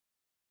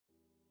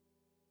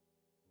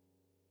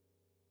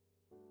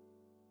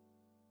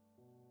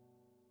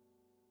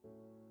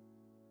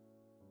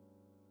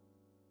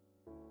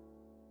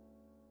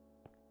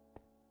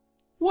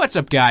What's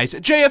up guys,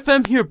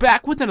 JFM here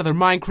back with another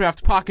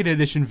Minecraft Pocket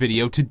Edition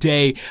video.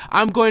 Today,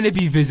 I'm going to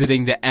be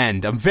visiting the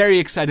end. I'm very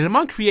excited. I'm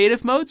on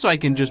creative mode so I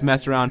can just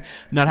mess around,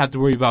 not have to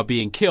worry about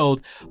being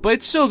killed, but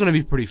it's still going to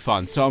be pretty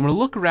fun. So I'm going to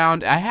look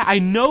around. I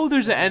know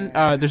there's an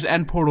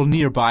end portal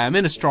nearby. I'm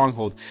in a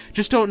stronghold,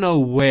 just don't know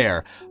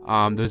where.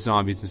 Those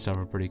zombies and stuff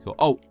are pretty cool.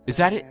 Oh, is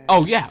that it?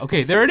 Oh yeah,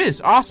 okay, there it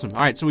is. Awesome.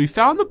 Alright, so we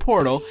found the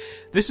portal.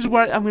 This is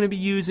what I'm going to be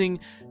using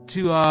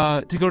to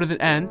go to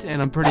the end,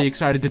 and I'm pretty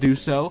excited to do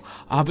so.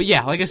 But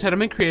yeah, like I said,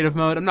 I'm in creative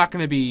mode. I'm not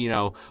gonna be, you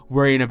know,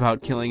 worrying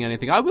about killing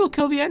anything. I will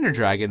kill the Ender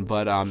Dragon,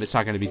 but it's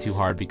not gonna be too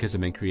hard because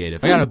I'm in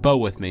creative. I got a bow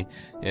with me,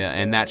 yeah,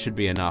 and that should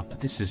be enough.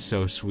 But this is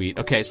so sweet.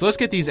 Okay, so let's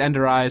get these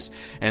Ender Eyes,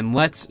 and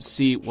let's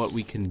see what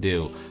we can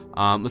do.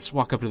 Let's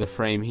walk up to the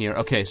frame here.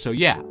 Okay, so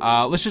yeah,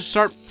 let's just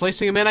start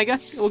placing them in, I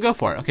guess. We'll go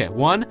for it. Okay,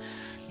 1,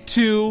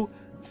 2,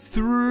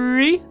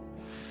 3,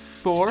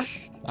 4,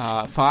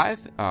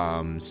 5,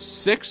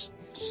 6,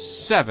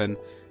 7,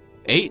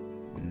 8,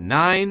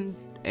 9,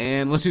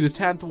 and let's do this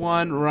 10th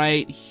one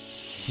right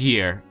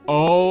here.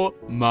 Oh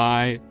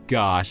my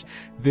gosh,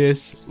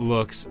 this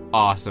looks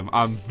awesome.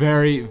 I'm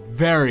very,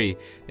 very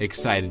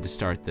excited to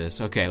start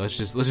this. Okay, let's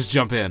just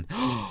jump in.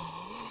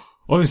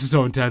 Oh, this is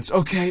so intense.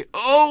 Okay.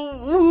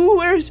 Oh,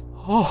 where's?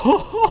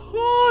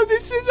 Oh,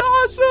 this is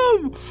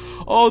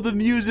awesome. Oh, the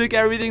music,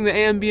 everything, the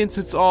ambience,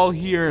 it's all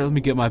here. Let me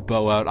get my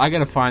bow out. I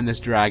gotta find this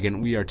dragon.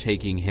 We are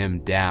taking him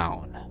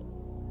down.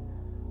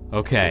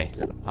 Okay,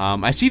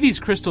 I see these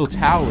crystal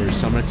towers,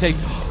 so I'm gonna take...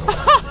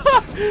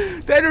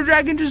 The Ender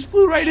Dragon just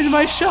flew right into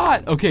my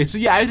shot! Okay, so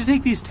yeah, I have to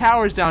take these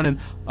towers down and...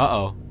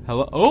 Uh-oh.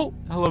 Hello? Oh!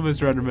 Hello,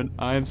 Mr. Enderman.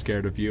 I am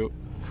scared of you.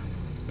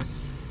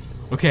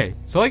 Okay,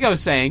 so like I was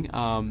saying,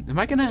 am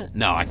I gonna...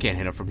 No, I can't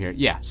hit him from here.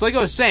 Yeah, so like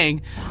I was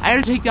saying, I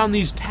have to take down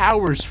these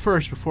towers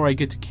first before I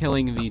get to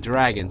killing the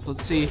dragons.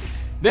 Let's see.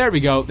 There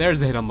we go. There's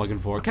the hit I'm looking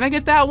for. Can I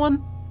get that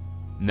one?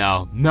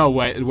 No. No,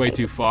 way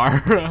too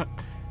far.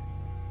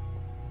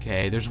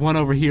 Okay, there's one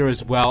over here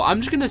as well. I'm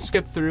just gonna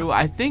skip through.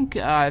 I think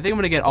I'm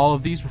gonna get all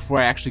of these before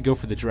I actually go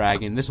for the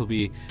dragon. This will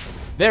be,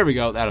 there we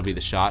go. That'll be the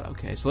shot.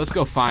 Okay, so let's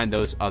go find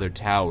those other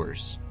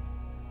towers.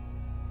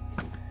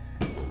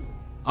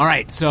 All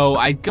right, so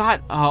I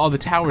got all the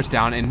towers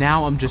down, and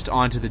now I'm just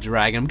onto the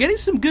dragon. I'm getting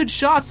some good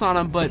shots on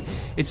him, but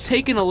it's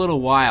taken a little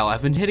while.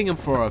 I've been hitting him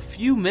for a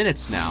few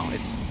minutes now.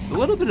 It's a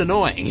little bit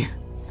annoying.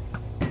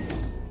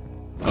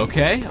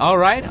 Okay,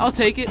 alright, I'll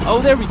take it. Oh,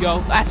 there we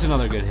go. That's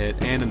another good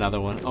hit. And another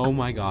one. Oh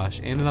my gosh.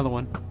 And another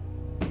one.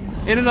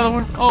 And another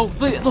one. Oh,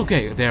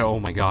 okay, there. Oh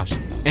my gosh.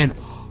 And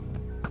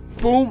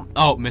boom.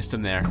 Oh, missed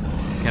him there.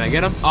 Can I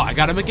get him? Oh, I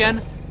got him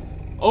again.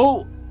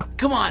 Oh,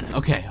 come on.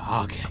 Okay,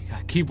 okay.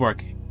 Keep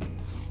working.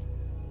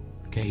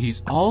 Okay,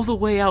 he's all the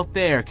way out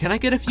there. Can I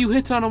get a few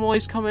hits on him while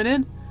he's coming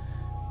in?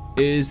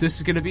 Is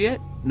this gonna be it?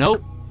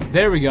 Nope.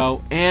 There we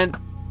go. And,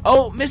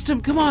 oh, missed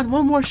him. Come on,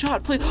 one more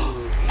shot, please.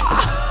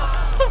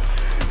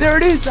 There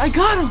it is! I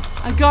got him!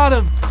 I got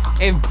him!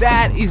 And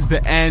that is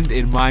the end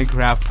in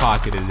Minecraft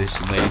Pocket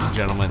Edition, ladies and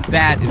gentlemen.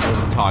 That is what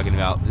I'm talking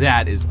about.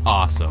 That is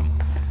awesome.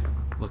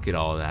 Look at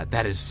all of that.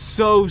 That is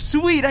so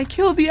sweet! I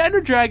killed the Ender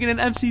Dragon in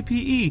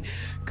MCPE.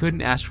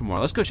 Couldn't ask for more.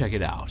 Let's go check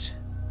it out.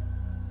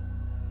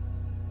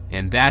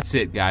 And that's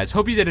it, guys.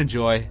 Hope you did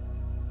enjoy.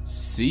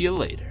 See you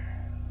later.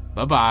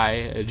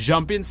 Bye-bye.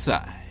 Jump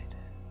inside.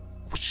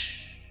 Whoosh.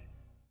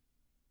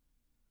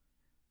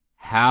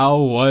 How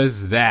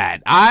was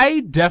that?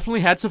 I definitely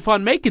had some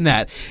fun making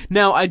that.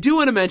 Now, I do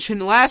want to mention,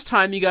 last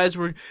time you guys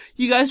were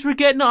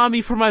getting on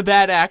me for my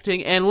bad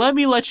acting, and let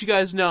me let you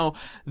guys know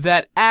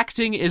that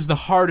acting is the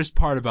hardest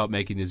part about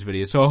making this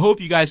video. So I hope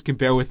you guys can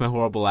bear with my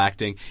horrible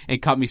acting and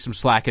cut me some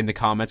slack in the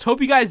comments. Hope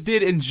you guys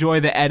did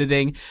enjoy the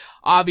editing.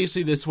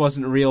 Obviously, this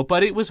wasn't real,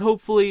 but it was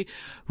hopefully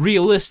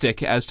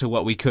realistic as to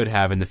what we could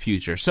have in the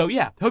future. So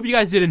yeah, hope you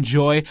guys did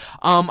enjoy.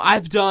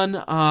 I've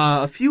done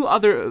a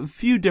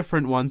few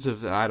different ones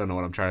of, I don't know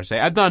what I'm trying to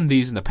say. I've done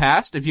these in the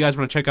past. If you guys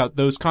want to check out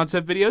those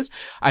concept videos,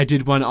 I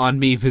did one on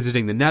me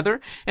visiting the Nether,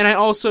 and I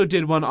also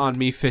did one on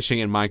me fishing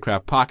in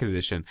Minecraft Pocket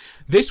Edition.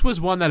 This was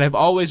one that I've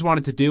always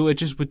wanted to do. It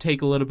just would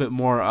take a little bit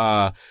more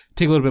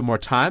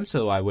time,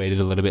 so I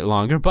waited a little bit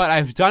longer, but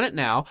I've done it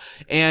now,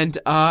 and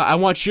I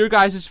want your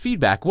guys'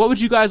 feedback. What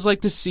would you guys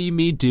like to see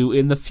me do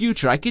in the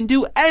future? I can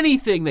do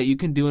anything that you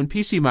can do in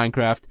PC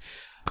Minecraft.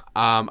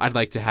 I'd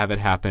like to have it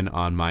happen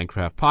on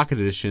Minecraft Pocket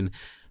Edition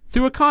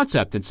through a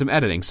concept and some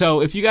editing.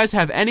 So if you guys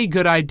have any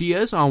good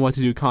ideas on what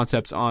to do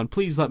concepts on,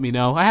 please let me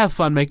know. I have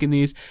fun making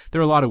these.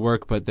 They're a lot of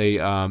work, but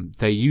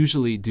they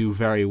usually do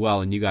very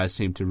well, and you guys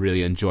seem to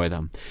really enjoy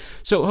them.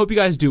 So hope you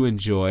guys did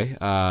enjoy,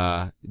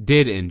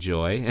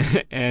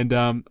 and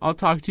I'll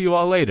talk to you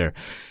all later.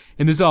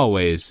 And as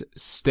always,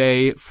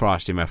 stay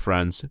frosty, my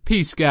friends.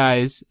 Peace,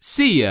 guys.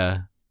 See ya.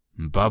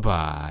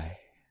 Bye-bye.